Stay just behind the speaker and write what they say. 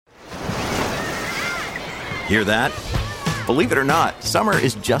Hear that? Believe it or not, summer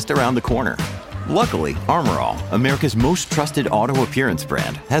is just around the corner. Luckily, Armor All, America's most trusted auto appearance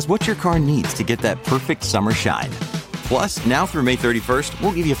brand, has what your car needs to get that perfect summer shine. Plus, now through May 31st,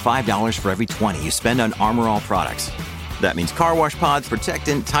 we'll give you $5 for every $20 you spend on Armor All products. That means car wash pods,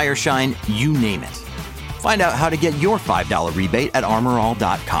 protectant, tire shine, you name it. Find out how to get your $5 rebate at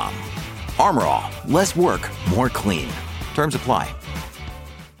armorall.com. Armor All, less work, more clean. Terms apply.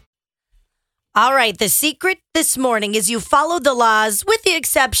 All right, the secret this morning is you followed the laws with the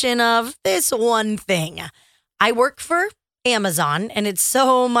exception of this one thing. I work for Amazon, and it's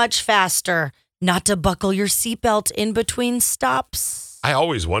so much faster not to buckle your seatbelt in between stops. I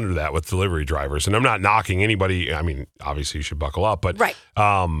always wonder that with delivery drivers, and I'm not knocking anybody. I mean, obviously you should buckle up, but right.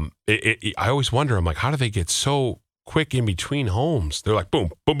 I always wonder, I'm like, how do they get so quick in between homes? They're like,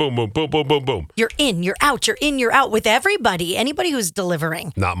 boom, boom, boom, boom, boom, boom, boom, boom. You're in, you're out, you're in, you're out with anybody who's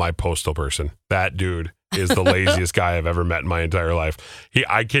delivering. Not my postal person. That dude is the laziest guy I've ever met in my entire life.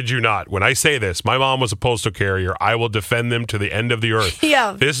 I kid you not. When I say this, my mom was a postal carrier. I will defend them to the end of the earth.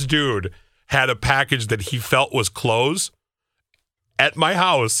 Yeah. This dude had a package that he felt was clothes at my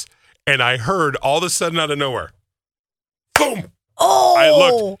house, and I heard all of a sudden out of nowhere, boom. Oh! I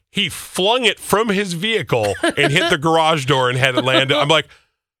looked. He flung it from his vehicle and hit the garage door and had it land. I'm like,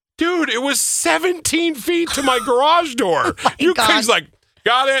 dude, it was 17 feet to my garage door. He's like,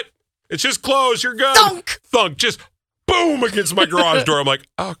 got it. It's just closed. You're good. Thunk. Just boom against my garage door. I'm like,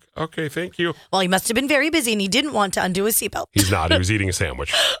 oh, okay, thank you. Well, he must have been very busy and he didn't want to undo his seatbelt. He's not. He was eating a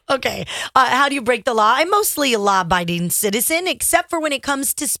sandwich. Okay. How do you break the law? I'm mostly a law-abiding citizen, except for when it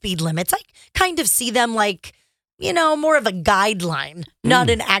comes to speed limits. I kind of see them like, more of a guideline, not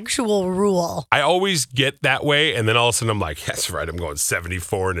an actual rule. I always get that way, and then all of a sudden I'm like, that's right, I'm going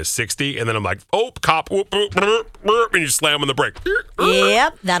 74 and a 60, and then I'm like, oh, cop, whoop, whoop, whoop, whoop, and you slam on the brake.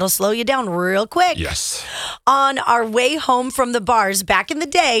 Yep, that'll slow you down real quick. Yes. On our way home from the bars, back in the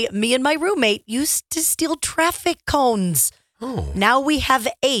day, me and my roommate used to steal traffic cones. Oh. Now we have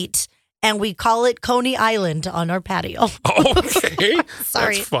 8. And we call it Coney Island on our patio. Okay.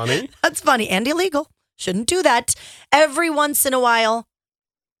 Sorry. That's funny. That's funny and illegal. Shouldn't do that. Every once in a while,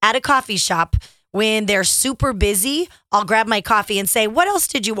 at a coffee shop, when they're super busy, I'll grab my coffee and say, what else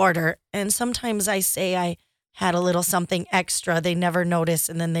did you order? And sometimes I say I had a little something extra. They never notice,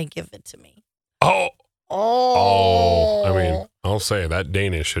 and then they give it to me. Oh. I mean, I'll say that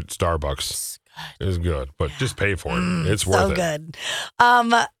Danish at Starbucks is good, but just pay for it. It's worth it. So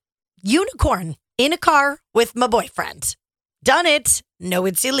good. Unicorn in a car with my boyfriend. Done it. No,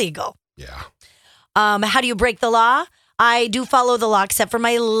 it's illegal. Yeah. How do you break the law? I do follow the law except for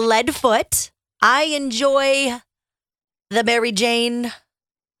my lead foot. I enjoy the Mary Jane,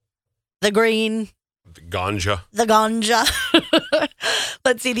 the green, the ganja.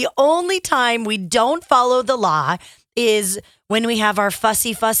 Let's see. The only time we don't follow the law is when we have our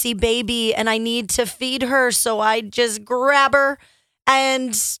fussy baby and I need to feed her. So I just grab her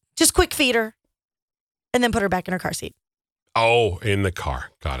and just quick feed her and then put her back in her car seat. Oh, in the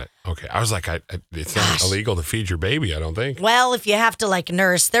car. Got it. Okay. I was like, it's not illegal to feed your baby, I don't think. Well, if you have to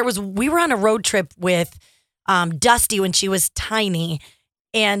nurse, we were on a road trip with Dusty when she was tiny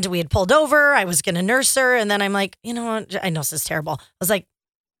and we had pulled over. I was going to nurse her. And then I'm like, you know what? I know this is terrible. I was like,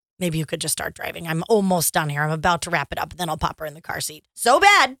 maybe you could just start driving. I'm almost done here. I'm about to wrap it up. And then I'll pop her in the car seat. So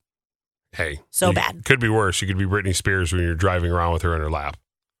bad. Hey. So bad. Could be worse. You could be Britney Spears when you're driving around with her in her lap.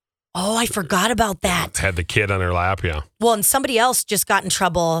 Oh, I forgot about that. Had the kid on her lap, yeah. Well, and somebody else just got in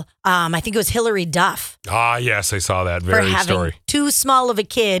trouble. I think it was Hillary Duff. Ah, yes, I saw that very for having story. Too small of a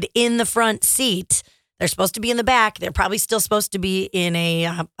kid in the front seat. They're supposed to be in the back. They're probably still supposed to be in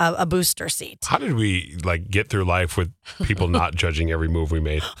a booster seat. How did we get through life with people not judging every move we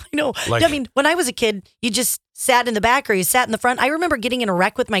made? I know. I mean, when I was a kid, you just sat in the back or you sat in the front. I remember getting in a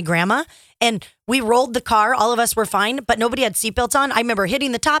wreck with my grandma and we rolled the car. All of us were fine, but nobody had seatbelts on. I remember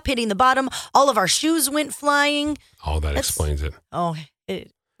hitting the top, hitting the bottom. All of our shoes went flying. Oh, that explains it. Oh,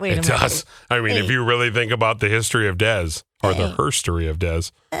 wait a minute. It does. I mean, if you really think about the history of Des or the herstory of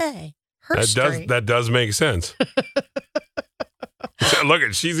Des. Hey. That does make sense. Look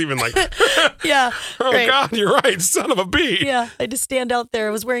at, she's even like, yeah. Oh right. God, you're right, son of a bee. Yeah, I just stand out there.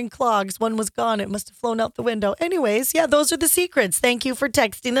 I was wearing clogs. One was gone. It must have flown out the window. Anyways, yeah, those are the secrets. Thank you for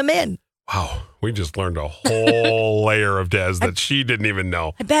texting them in. Wow, we just learned a whole layer of Des that she didn't even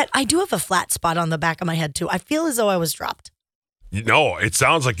know. I bet I do have a flat spot on the back of my head too. I feel as though I was dropped. No, it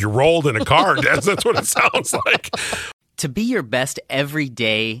sounds like you rolled in a car, Des. That's what it sounds like. To be your best every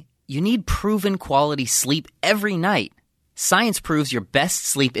day, you need proven quality sleep every night. Science proves your best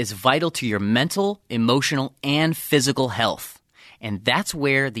sleep is vital to your mental, emotional, and physical health. And that's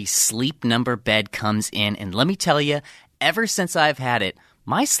where the Sleep Number bed comes in. And let me tell you, ever since I've had it,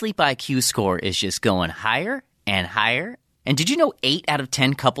 my sleep IQ score is just going higher and higher. And did you know 8 out of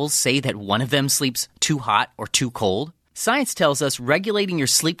 10 couples say that one of them sleeps too hot or too cold? Science tells us regulating your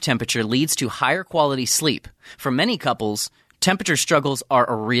sleep temperature leads to higher quality sleep. For many couples, temperature struggles are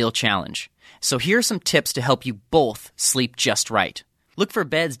a real challenge. So here are some tips to help you both sleep just right. Look for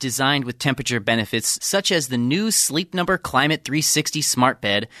beds designed with temperature benefits such as the new Sleep Number Climate 360 smart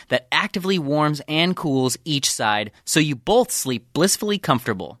bed that actively warms and cools each side so you both sleep blissfully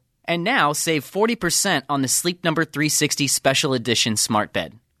comfortable. And now save 40% on the Sleep Number 360 Special Edition smart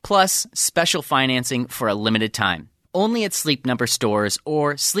bed. Plus, special financing for a limited time. Only at Sleep Number stores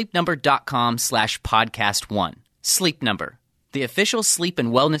or sleepnumber.com/podcast1. Sleep Number, the official sleep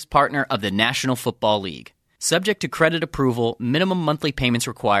and wellness partner of the National Football League. Subject to credit approval, minimum monthly payments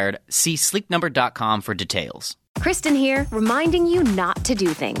required. See sleepnumber.com for details. Kristen here, reminding you not to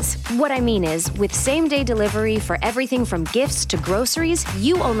do things. What I mean is, with same-day delivery for everything from gifts to groceries,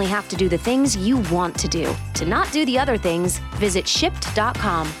 you only have to do the things you want to do. To not do the other things, visit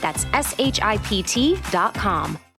Shipt.com. That's SHIPT.com.